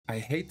I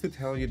hate to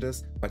tell you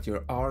this, but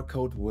your R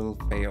code will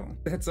fail.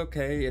 That's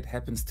okay, it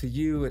happens to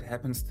you, it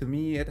happens to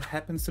me, it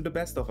happens to the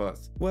best of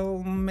us. Well,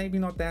 maybe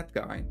not that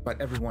guy,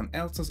 but everyone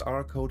else's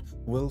R code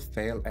will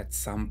fail at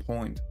some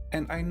point.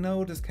 And I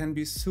know this can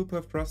be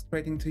super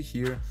frustrating to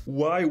hear,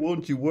 why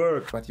won't you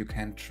work? But you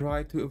can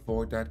try to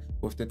avoid that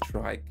with the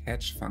try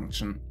catch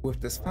function. With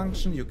this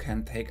function you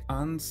can take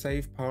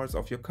unsafe parts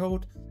of your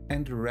code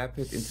and wrap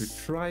it into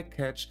try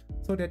catch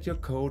so that your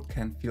code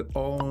can feel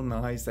all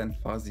nice and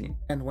fuzzy.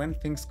 And when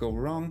things go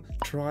wrong,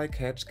 try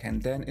catch can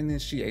then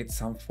initiate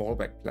some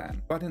fallback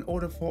plan. But in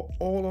order for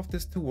all of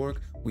this to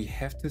work, we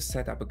have to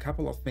set up a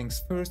couple of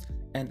things first,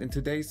 and in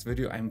today's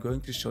video I'm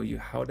going to show you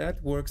how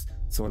that works,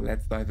 so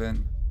let's dive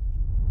in.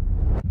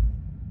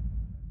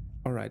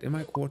 Alright, in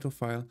my Quarto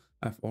file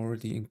I've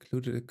already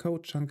included a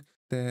code chunk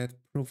that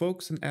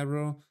provokes an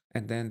error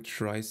and then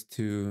tries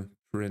to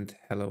print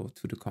hello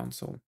to the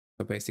console.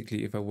 So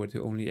basically, if I were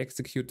to only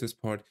execute this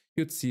part,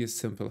 you'd see a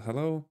simple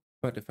hello.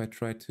 But if I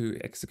try to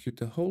execute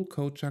the whole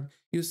code chunk,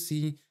 you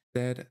see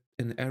that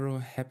an error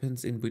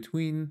happens in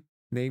between,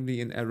 namely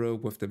an error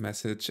with the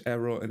message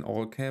error in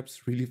all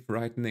caps. Really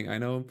frightening, I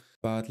know,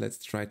 but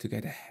let's try to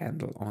get a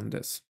handle on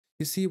this.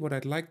 You see, what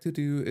I'd like to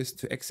do is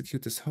to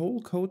execute this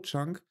whole code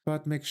chunk,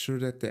 but make sure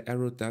that the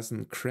error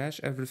doesn't crash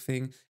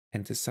everything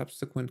and the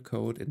subsequent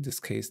code, in this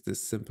case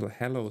this simple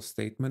hello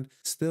statement,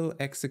 still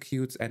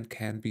executes and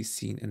can be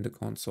seen in the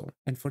console.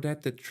 And for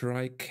that the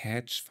try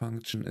catch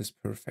function is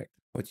perfect.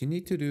 What you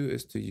need to do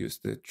is to use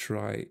the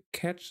try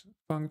catch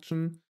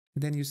function,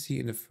 and then you see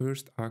in the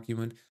first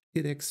argument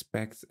it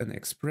expects an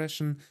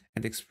expression,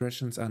 and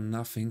expressions are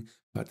nothing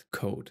but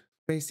code.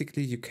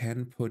 Basically you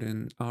can put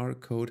in R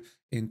code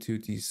into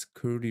these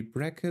curly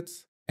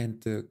brackets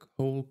and the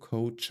whole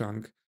code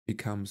chunk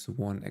becomes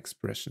one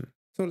expression.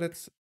 So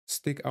let's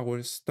stick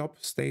our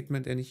stop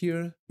statement in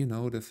here, you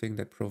know, the thing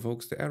that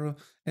provokes the error,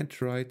 and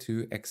try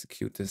to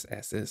execute this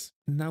as is.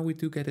 Now we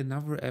do get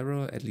another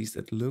error, at least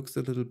it looks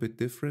a little bit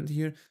different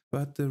here,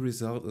 but the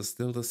result is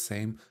still the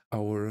same.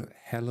 Our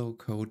hello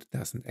code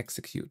doesn't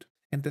execute.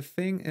 And the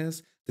thing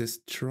is,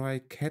 this try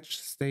catch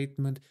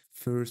statement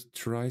first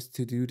tries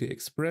to do the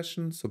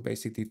expression, so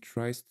basically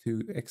tries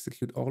to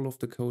execute all of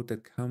the code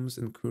that comes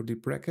in curly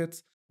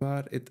brackets,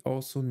 but it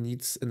also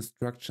needs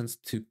instructions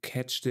to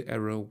catch the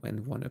error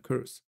when one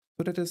occurs.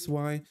 So that is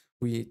why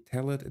we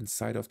tell it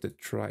inside of the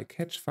try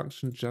catch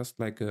function, just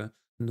like a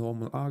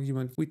normal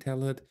argument. We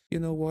tell it, you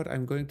know what,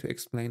 I'm going to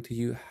explain to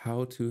you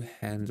how to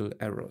handle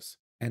errors.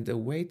 And a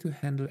way to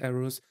handle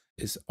errors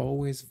is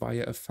always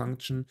via a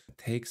function that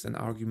takes an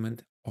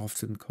argument,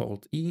 often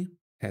called e,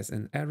 has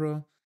an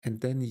error,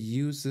 and then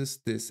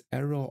uses this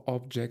error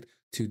object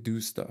to do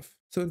stuff.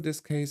 So in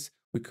this case,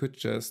 we could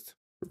just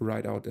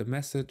write out a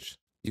message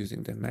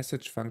using the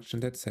message function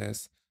that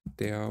says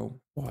there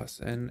was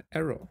an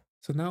error.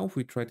 So now if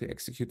we try to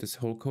execute this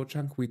whole code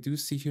chunk, we do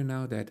see here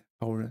now that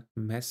our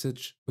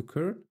message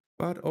occurred,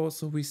 but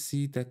also we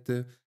see that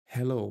the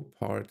hello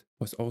part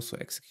was also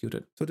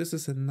executed. So this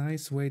is a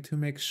nice way to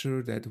make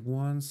sure that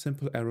one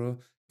simple error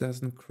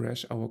doesn't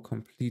crash our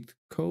complete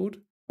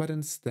code, but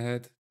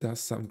instead does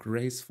some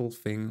graceful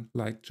thing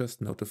like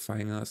just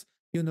notifying us,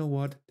 you know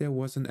what, there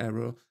was an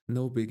error,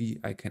 no biggie,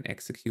 I can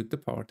execute the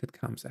part that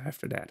comes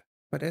after that.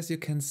 But as you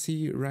can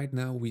see right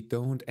now, we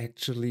don't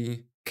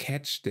actually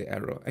catch the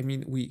error. I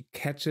mean, we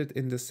catch it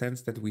in the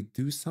sense that we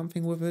do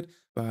something with it,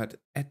 but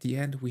at the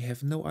end we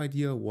have no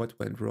idea what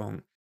went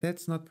wrong.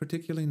 That's not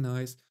particularly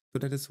nice, so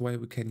that is why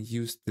we can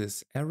use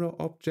this error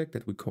object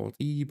that we called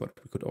e, but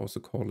we could also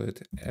call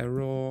it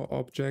error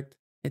object.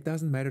 It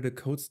doesn't matter, the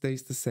code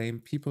stays the same,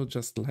 people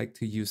just like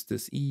to use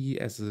this e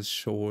as a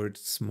short,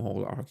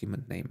 small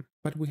argument name.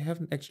 But we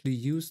haven't actually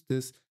used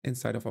this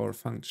inside of our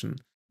function.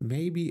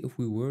 Maybe if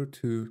we were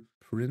to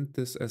print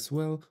this as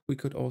well, we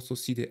could also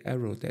see the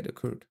error that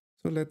occurred.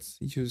 So let's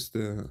use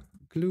the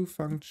glue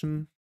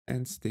function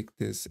and stick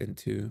this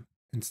into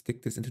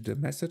the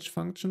message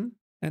function.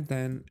 And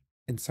then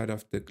inside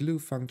of the glue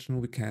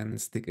function, we can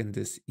stick in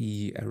this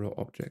e error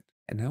object.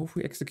 And now if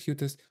we execute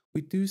this,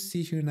 we do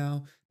see here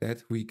now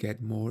that we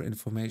get more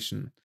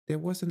information. There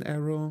was an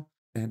error,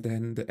 and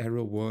then the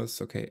error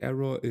was, okay,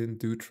 error in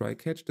do try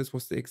catch. This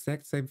was the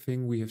exact same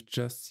thing we have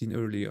just seen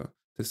earlier.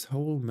 This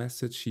whole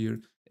message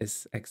here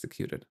is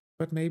executed.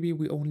 But maybe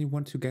we only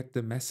want to get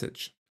the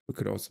message. We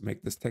could also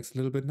make this text a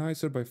little bit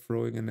nicer by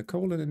throwing in a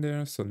colon in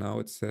there. So now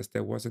it says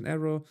there was an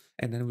error,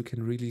 and then we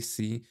can really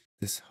see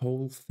this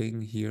whole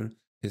thing here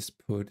is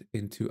put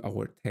into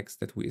our text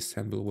that we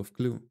assemble with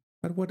glue.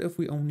 But what if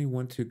we only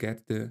want to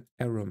get the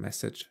error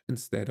message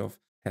instead of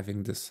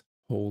having this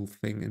whole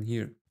thing in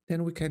here?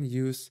 Then we can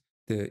use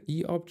the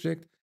e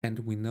object, and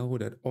we know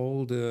that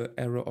all the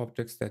error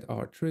objects that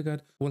are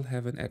triggered will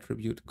have an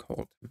attribute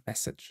called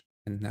message.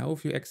 And now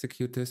if you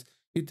execute this,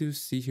 you do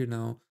see here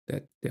now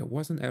that there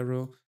was an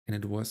error and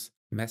it was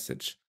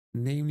message,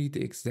 namely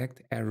the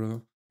exact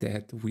error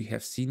that we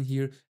have seen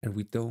here, and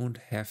we don't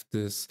have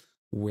this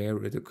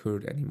where it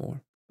occurred anymore.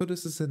 So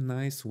this is a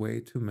nice way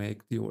to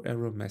make your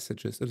error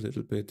messages a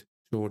little bit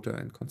shorter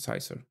and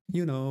conciser.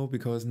 You know,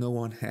 because no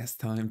one has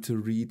time to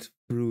read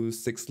through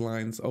 6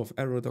 lines of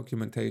error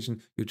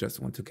documentation. You just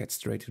want to get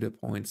straight to the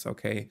points.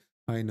 Okay,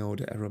 I know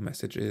the error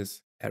message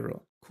is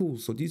error. Cool,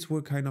 so these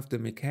were kind of the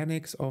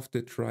mechanics of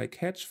the try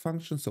catch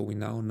function. So we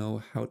now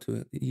know how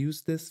to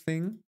use this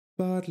thing.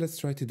 But let's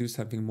try to do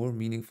something more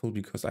meaningful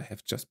because I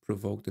have just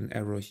provoked an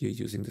error here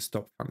using the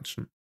stop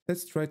function.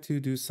 Let's try to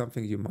do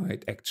something you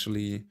might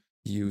actually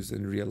use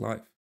in real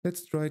life.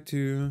 Let's try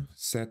to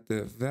set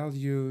the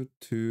value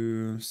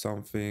to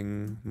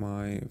something,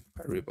 my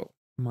variable.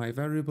 My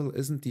variable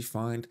isn't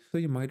defined, so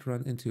you might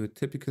run into a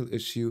typical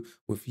issue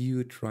with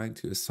you trying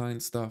to assign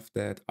stuff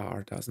that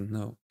R doesn't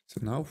know. So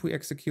now if we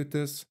execute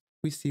this,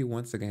 we see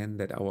once again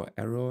that our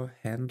error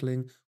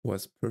handling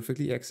was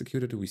perfectly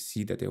executed. We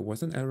see that there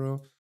was an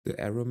error, the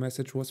error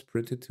message was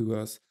printed to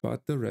us,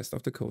 but the rest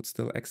of the code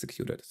still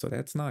executed. So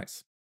that's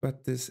nice.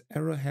 But this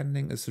error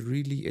handling is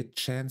really a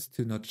chance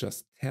to not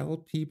just tell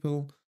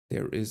people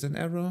there is an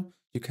error,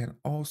 you can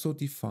also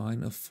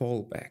define a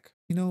fallback.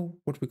 You know,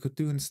 what we could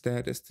do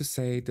instead is to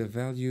say the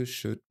value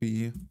should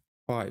be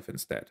 5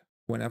 instead.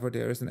 Whenever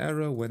there is an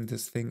error, when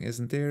this thing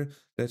isn't there,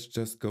 let's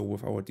just go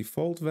with our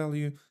default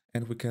value.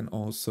 And we can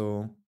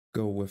also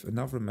go with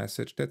another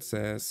message that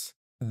says,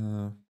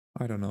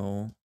 I don't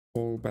know,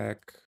 fallback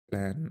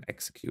plan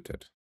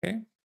executed.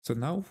 Okay. So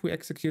now if we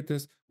execute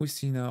this, we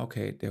see now,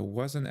 okay, there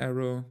was an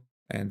error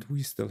and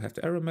we still have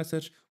the error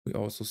message. We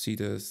also see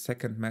the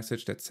second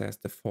message that says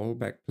the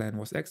fallback plan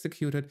was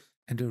executed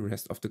and the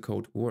rest of the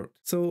code worked.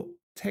 So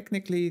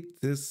technically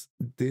this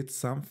did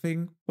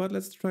something, but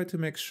let's try to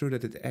make sure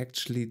that it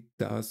actually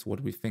does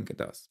what we think it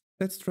does.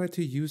 Let's try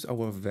to use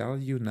our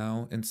value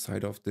now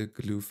inside of the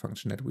glue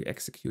function that we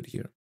execute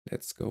here.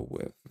 Let's go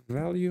with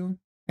value.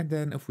 And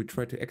then if we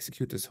try to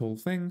execute this whole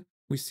thing,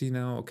 we see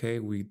now, okay,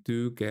 we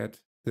do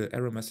get the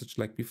error message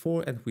like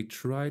before, and we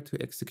try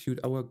to execute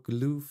our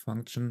glue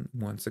function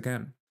once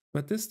again.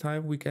 But this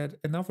time we get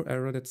another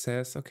error that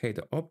says, okay,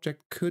 the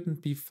object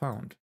couldn't be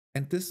found.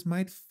 And this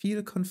might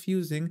feel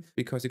confusing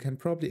because you can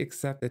probably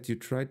accept that you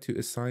tried to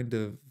assign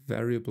the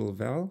variable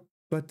val,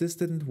 but this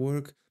didn't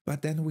work.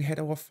 But then we had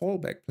our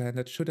fallback plan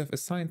that should have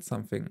assigned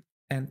something.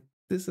 And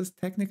this is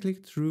technically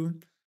true,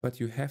 but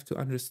you have to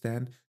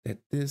understand that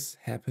this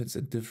happens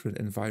in different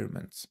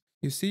environments.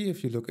 You see,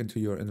 if you look into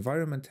your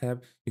environment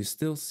tab, you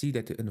still see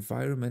that the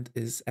environment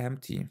is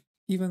empty.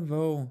 Even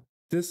though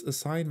this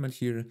assignment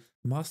here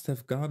must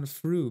have gone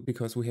through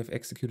because we have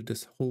executed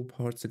this whole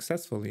part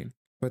successfully.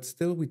 But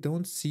still we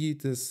don't see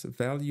this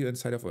value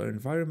inside of our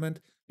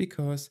environment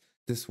because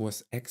this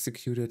was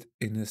executed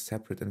in a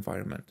separate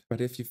environment.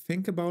 But if you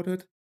think about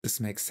it, this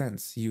makes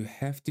sense. You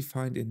have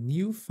defined a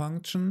new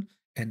function,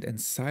 and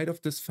inside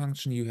of this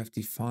function you have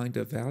defined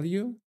a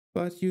value,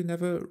 but you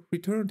never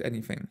returned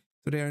anything.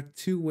 So there are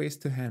 2 ways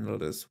to handle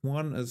this.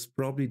 One is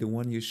probably the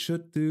one you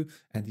should do,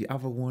 and the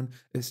other one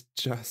is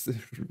just a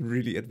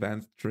really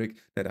advanced trick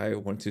that I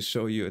want to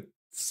show you.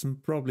 It's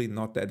probably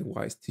not that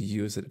wise to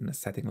use it in a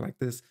setting like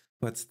this,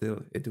 but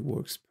still it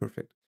works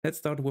perfect. Let's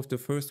start with the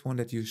first one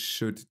that you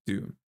should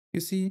do. You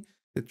see,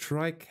 the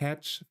try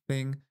catch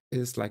thing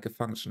is like a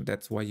function.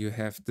 That's why you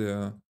have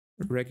the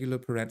regular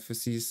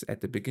parentheses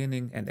at the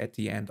beginning and at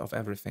the end of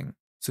everything.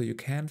 So you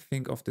can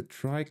think of the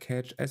try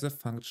catch as a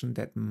function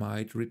that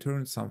might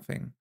return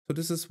something. So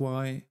this is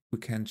why we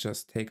can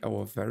just take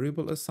our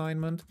variable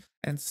assignment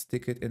and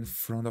stick it in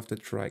front of the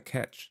try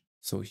catch.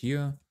 So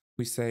here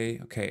we say,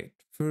 okay,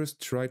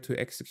 first try to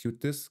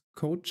execute this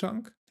code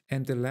chunk,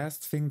 and the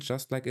last thing,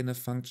 just like in a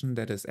function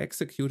that is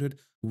executed,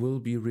 will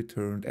be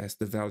returned as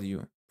the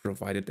value,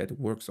 provided that it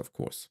works, of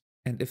course.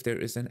 And if there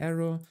is an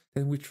error,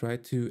 then we try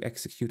to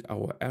execute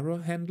our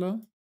error handler,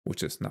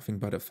 which is nothing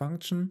but a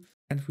function,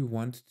 and we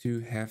want to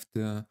have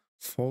the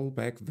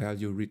fallback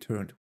value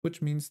returned,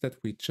 which means that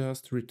we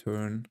just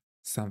return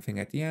something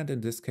at the end, in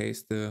this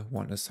case, the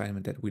one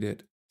assignment that we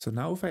did. So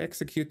now if I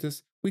execute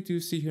this, we do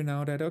see here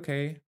now that,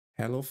 okay,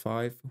 hello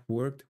 5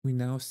 worked. We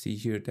now see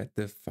here that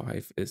the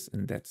 5 is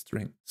in that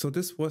string. So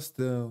this was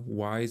the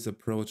wise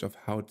approach of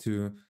how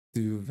to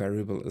do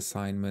variable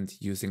assignment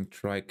using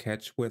try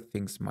catch where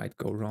things might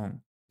go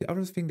wrong. The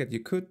other thing that you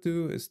could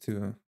do is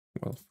to,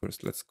 well,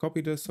 first let's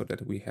copy this so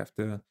that we have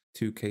the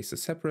 2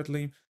 cases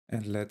separately,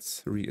 and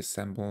let's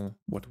reassemble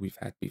what we've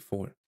had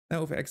before.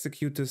 Now if I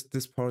execute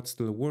this part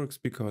still works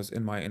because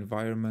in my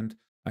environment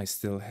I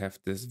still have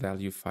this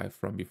value 5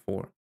 from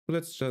before. So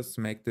let's just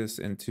make this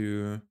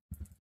into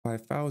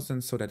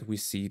 5,000 so that we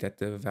see that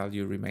the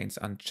value remains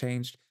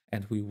unchanged,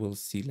 and we will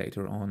see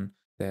later on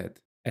that,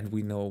 and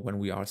we know when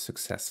we are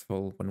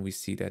successful when we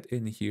see that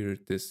in here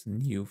this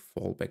new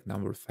fallback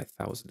number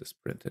 5,000 is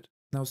printed.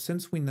 Now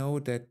since we know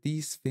that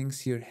these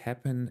things here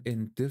happen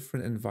in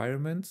different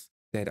environments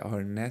that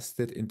are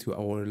nested into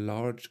our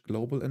large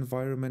global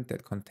environment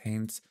that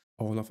contains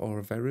all of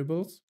our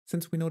variables,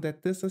 since we know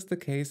that this is the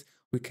case,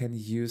 we can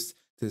use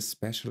this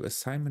special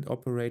assignment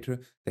operator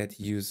that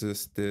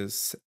uses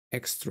this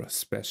extra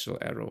special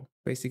arrow.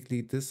 Basically,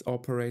 this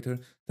operator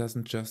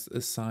doesn't just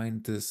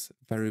assign this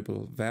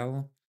variable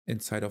val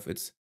inside of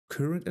its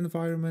current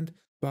environment,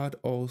 but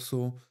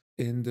also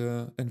in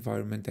the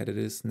environment that it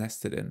is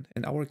nested in.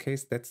 In our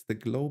case, that's the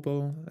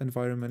global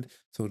environment.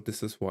 So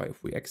this is why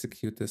if we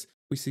execute this,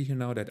 we see here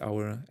now that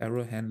our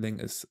error handling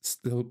is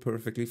still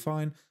perfectly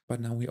fine, but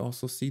now we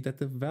also see that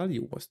the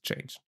value was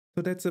changed.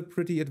 So that's a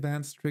pretty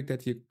advanced trick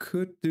that you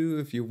could do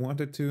if you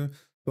wanted to,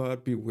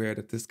 but beware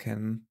that this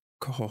can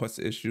cause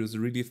issues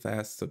really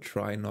fast. So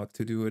try not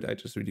to do it. I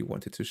just really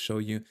wanted to show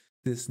you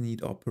this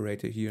neat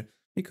operator here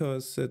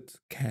because it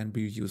can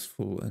be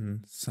useful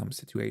in some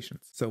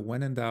situations. So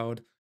when in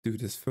doubt, do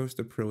this first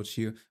approach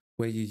here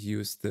where you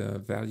use the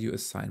value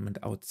assignment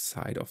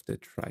outside of the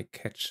try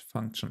catch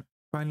function.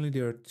 Finally,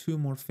 there are two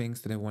more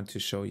things that I want to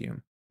show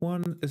you.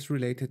 One is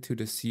related to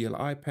the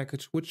CLI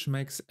package, which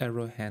makes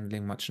error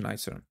handling much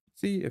nicer.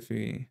 See, if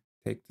we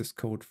take this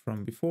code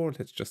from before,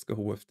 let's just go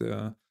with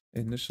the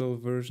initial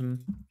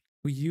version.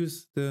 We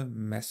use the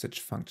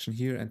message function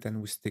here and then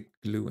we stick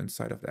glue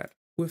inside of that.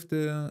 With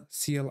the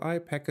CLI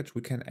package,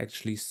 we can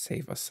actually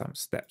save us some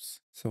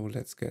steps. So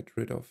let's get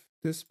rid of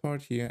this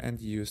part here and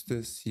use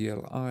the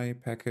CLI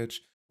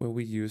package where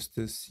we use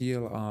the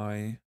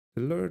CLI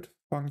alert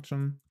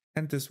function.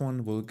 And this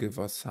one will give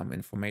us some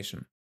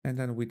information. And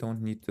then we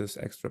don't need this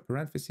extra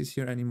parentheses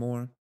here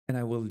anymore. And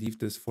I will leave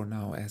this for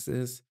now as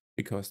is,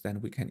 because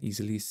then we can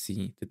easily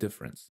see the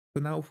difference.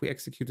 So now if we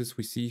execute this,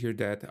 we see here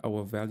that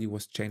our value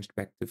was changed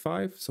back to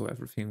 5, so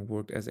everything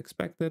worked as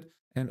expected,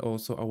 and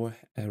also our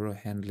error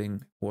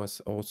handling was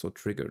also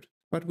triggered.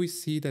 But we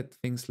see that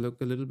things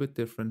look a little bit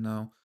different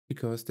now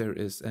because there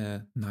is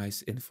a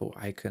nice info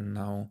icon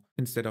now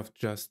instead of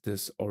just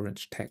this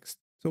orange text.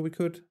 So we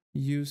could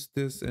use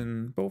this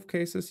in both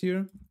cases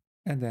here,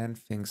 and then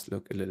things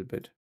look a little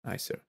bit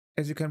nicer.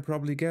 As you can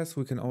probably guess,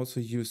 we can also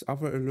use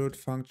other alert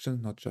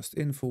functions, not just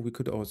info. We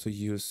could also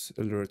use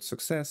alert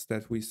success,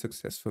 that we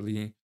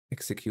successfully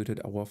executed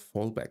our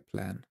fallback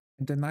plan.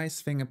 And the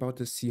nice thing about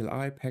the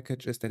CLI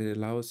package is that it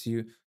allows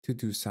you to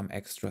do some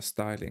extra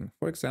styling.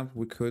 For example,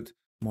 we could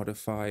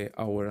modify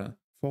our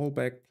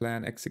fallback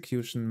plan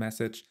execution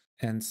message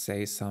and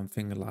say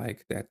something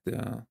like that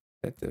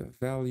the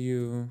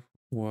value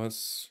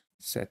was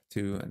set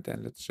to, and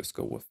then let's just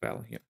go with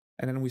val here.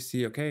 And then we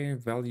see, okay,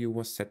 value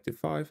was set to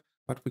 5,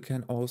 but we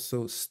can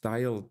also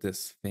style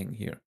this thing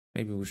here.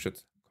 Maybe we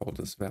should call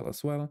this val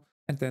as well.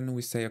 And then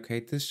we say,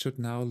 okay, this should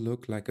now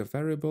look like a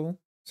variable.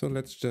 So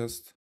let's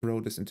just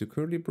throw this into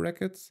curly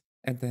brackets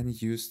and then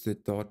use the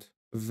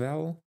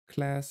 .val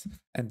class.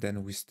 And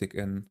then we stick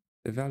in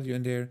the value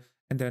in there.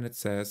 And then it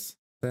says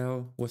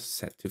val was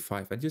set to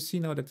 5. And you see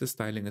now that the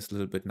styling is a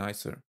little bit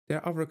nicer. There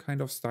are other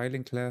kind of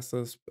styling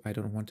classes. I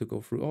don't want to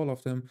go through all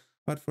of them.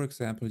 But for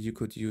example, you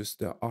could use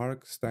the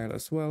arc style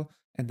as well.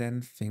 And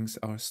then things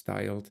are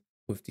styled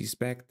with these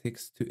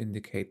backticks to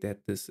indicate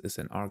that this is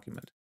an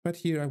argument. But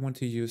here I want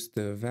to use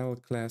the val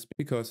class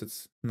because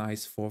it's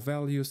nice for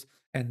values.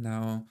 And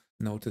now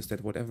notice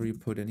that whatever you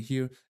put in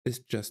here is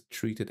just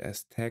treated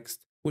as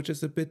text, which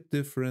is a bit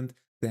different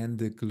than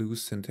the glue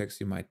syntax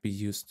you might be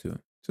used to.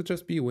 So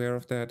just be aware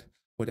of that.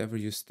 Whatever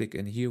you stick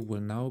in here will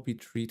now be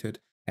treated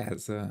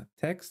as a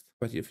text,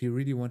 but if you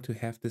really want to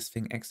have this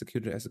thing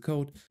executed as a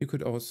code, you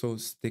could also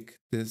stick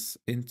this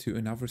into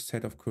another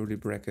set of curly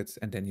brackets,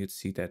 and then you'd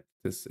see that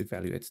this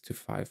evaluates to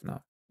 5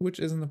 now, which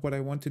isn't what I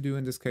want to do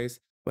in this case,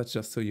 but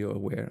just so you're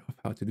aware of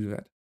how to do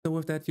that. So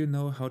with that, you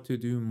know how to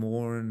do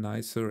more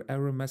nicer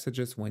error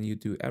messages when you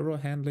do error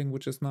handling,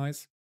 which is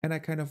nice. And I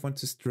kind of want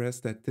to stress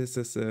that this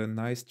is a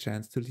nice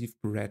chance to leave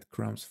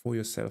breadcrumbs for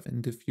yourself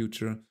in the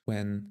future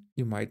when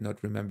you might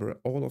not remember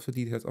all of the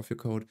details of your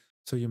code.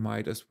 So you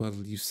might as well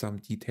leave some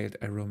detailed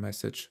error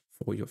message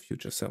for your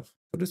future self.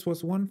 So this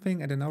was one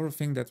thing. And another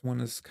thing, that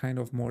one is kind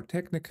of more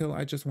technical.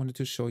 I just wanted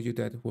to show you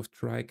that with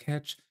try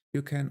catch,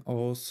 you can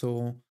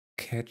also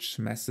catch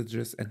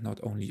messages and not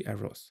only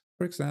errors.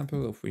 For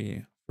example, if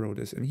we throw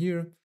this in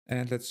here,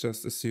 and let's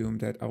just assume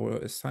that our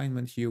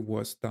assignment here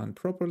was done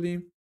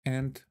properly,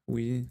 and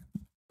we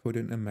put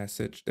in a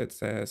message that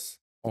says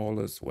all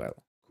is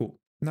well. Cool.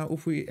 Now,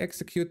 if we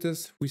execute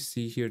this, we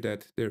see here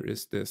that there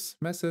is this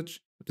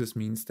message. This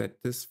means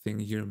that this thing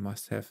here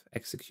must have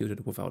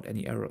executed without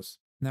any errors.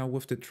 Now,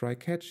 with the try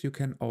catch, you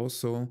can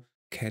also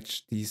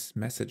catch these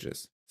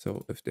messages.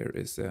 So if there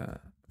is a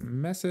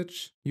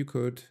message, you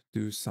could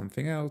do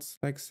something else,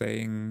 like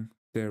saying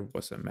there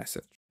was a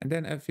message. And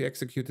then if you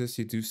execute this,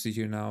 you do see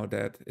here now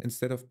that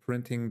instead of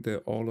printing the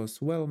all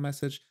is well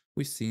message,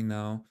 we see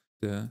now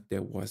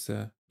there was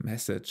a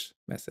message.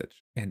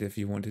 And if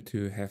you wanted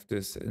to have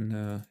this in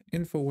an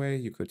info way,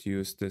 you could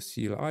use the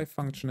CLI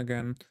function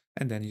again,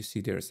 and then you see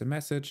there's a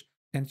message,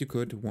 and you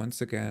could once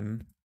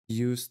again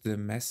use the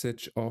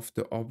message of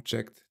the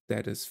object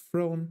that is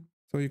thrown.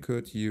 So you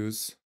could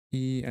use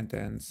E and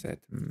then set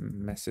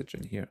message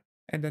in here.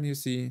 And then you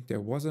see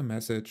there was a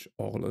message,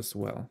 all is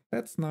well.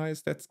 That's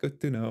nice, that's good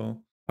to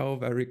know. How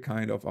very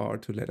kind of R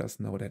to let us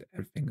know that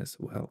everything is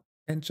well.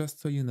 And just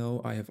so you know,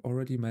 I have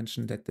already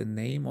mentioned that the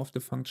name of the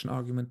function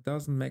argument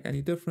doesn't make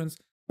any difference,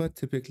 but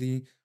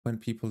typically when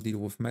people deal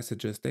with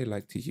messages, they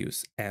like to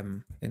use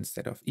M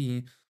instead of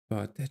E,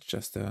 but that's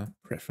just a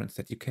preference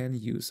that you can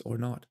use or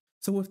not.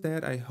 So with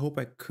that, I hope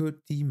I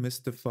could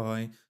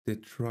demystify the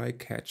try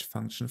catch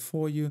function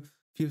for you.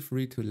 Feel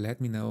free to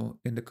let me know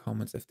in the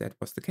comments if that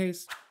was the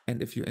case.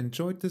 And if you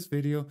enjoyed this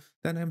video,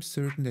 then I'm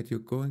certain that you're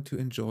going to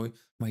enjoy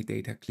my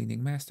data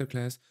cleaning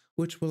masterclass,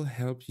 which will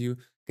help you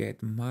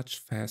get much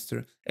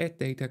faster at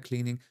data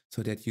cleaning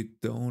so that you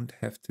don't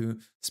have to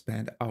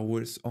spend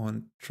hours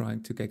on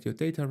trying to get your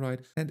data right.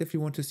 And if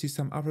you want to see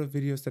some other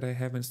videos that I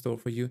have in store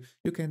for you,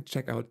 you can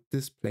check out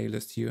this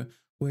playlist here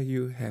where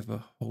you have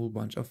a whole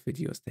bunch of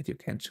videos that you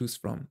can choose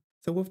from.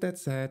 So with that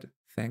said,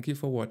 thank you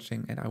for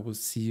watching and I will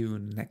see you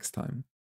next time.